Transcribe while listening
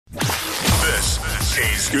This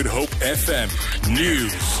is Good Hope FM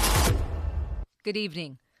News. Good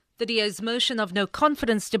evening. The DA's motion of no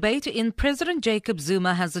confidence debate in President Jacob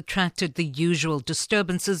Zuma has attracted the usual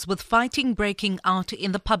disturbances, with fighting breaking out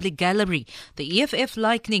in the public gallery, the EFF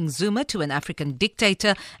likening Zuma to an African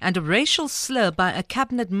dictator, and a racial slur by a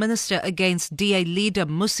cabinet minister against DA leader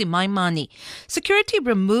Mmusi Maimane. Security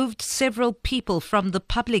removed several people from the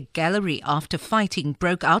public gallery after fighting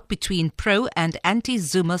broke out between pro and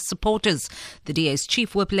anti-Zuma supporters. The DA's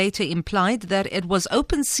chief whip later implied that it was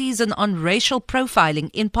open season on racial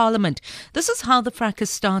profiling in Parliament. This is how the fracas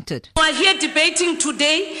started. What we are here debating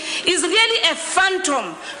today is really a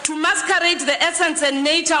phantom to masquerade the essence and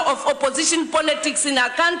nature of opposition politics in our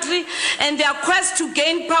country and their quest to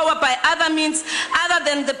gain power by other means other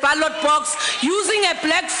than the ballot box, using a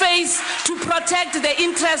black face to protect the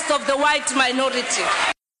interests of the white minority.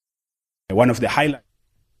 One of the highlights.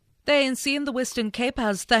 The ANC in the Western Cape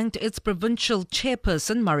has thanked its provincial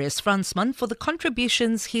chairperson, Marius Fransman, for the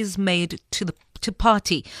contributions he's made to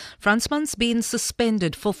party. Fransman's been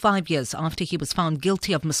suspended for 5 years after he was found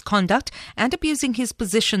guilty of misconduct and abusing his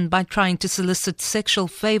position by trying to solicit sexual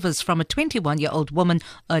favours from a 21-year-old woman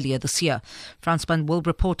earlier this year. Fransman will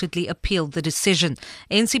reportedly appeal the decision.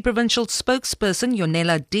 ANC provincial spokesperson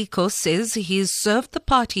Yonela Diko says he's served the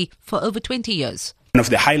party for over 20 years. One of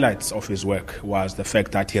the highlights of his work was the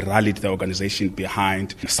fact that he rallied the organization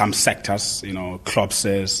behind some sectors,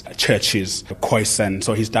 clubs, churches, Khoisan.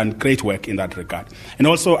 So he's done great work in that regard. And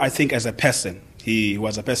also, I think as a person, he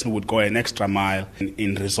was a person who would go an extra mile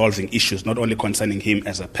in resolving issues, not only concerning him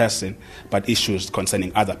as a person, but issues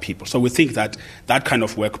concerning other people. So we think that that kind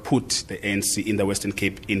of work put the ANC in the Western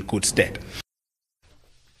Cape in good stead.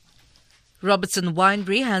 Robertson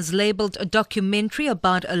Winery has labelled a documentary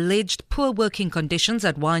about alleged poor working conditions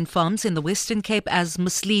at wine farms in the Western Cape as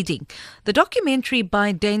misleading. The documentary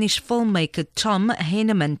by Danish filmmaker Tom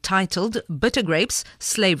Heinemann, titled Bitter Grapes,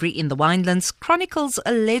 Slavery in the Winelands, chronicles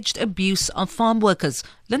alleged abuse of farm workers.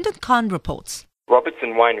 Lyndon Khan reports.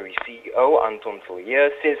 Robertson Winery CEO Anton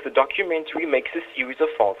Villiers says the documentary makes a series of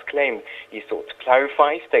false claims. He sought to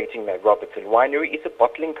clarify, stating that Robertson Winery is a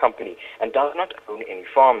bottling company and does not own any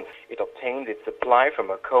farms. It obtains its supply from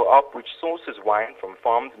a co-op which sources wine from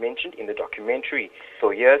farms mentioned in the documentary.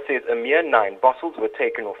 Villiers says a mere 9 bottles were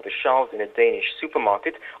taken off the shelves in a Danish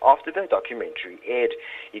supermarket after the documentary aired.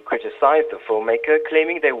 He criticized the filmmaker,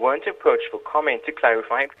 claiming they weren't approached for comment to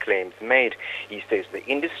clarify claims made. He says the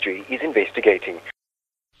industry is investigating.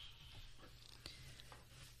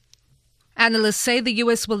 Analysts say the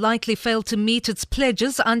US will likely fail to meet its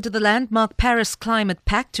pledges under the landmark Paris Climate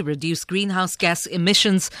Pact to reduce greenhouse gas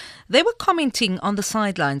emissions. They were commenting on the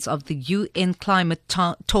sidelines of the UN climate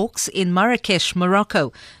talks in Marrakesh,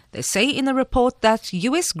 Morocco. They say in a report that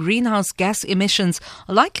US greenhouse gas emissions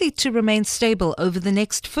are likely to remain stable over the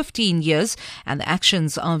next 15 years, and the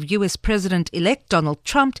actions of US President-elect Donald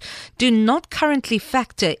Trump do not currently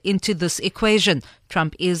factor into this equation.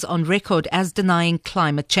 Trump is on record as denying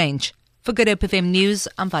climate change. For Good Hope FM News,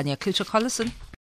 I'm Vanya Klucher-Collison.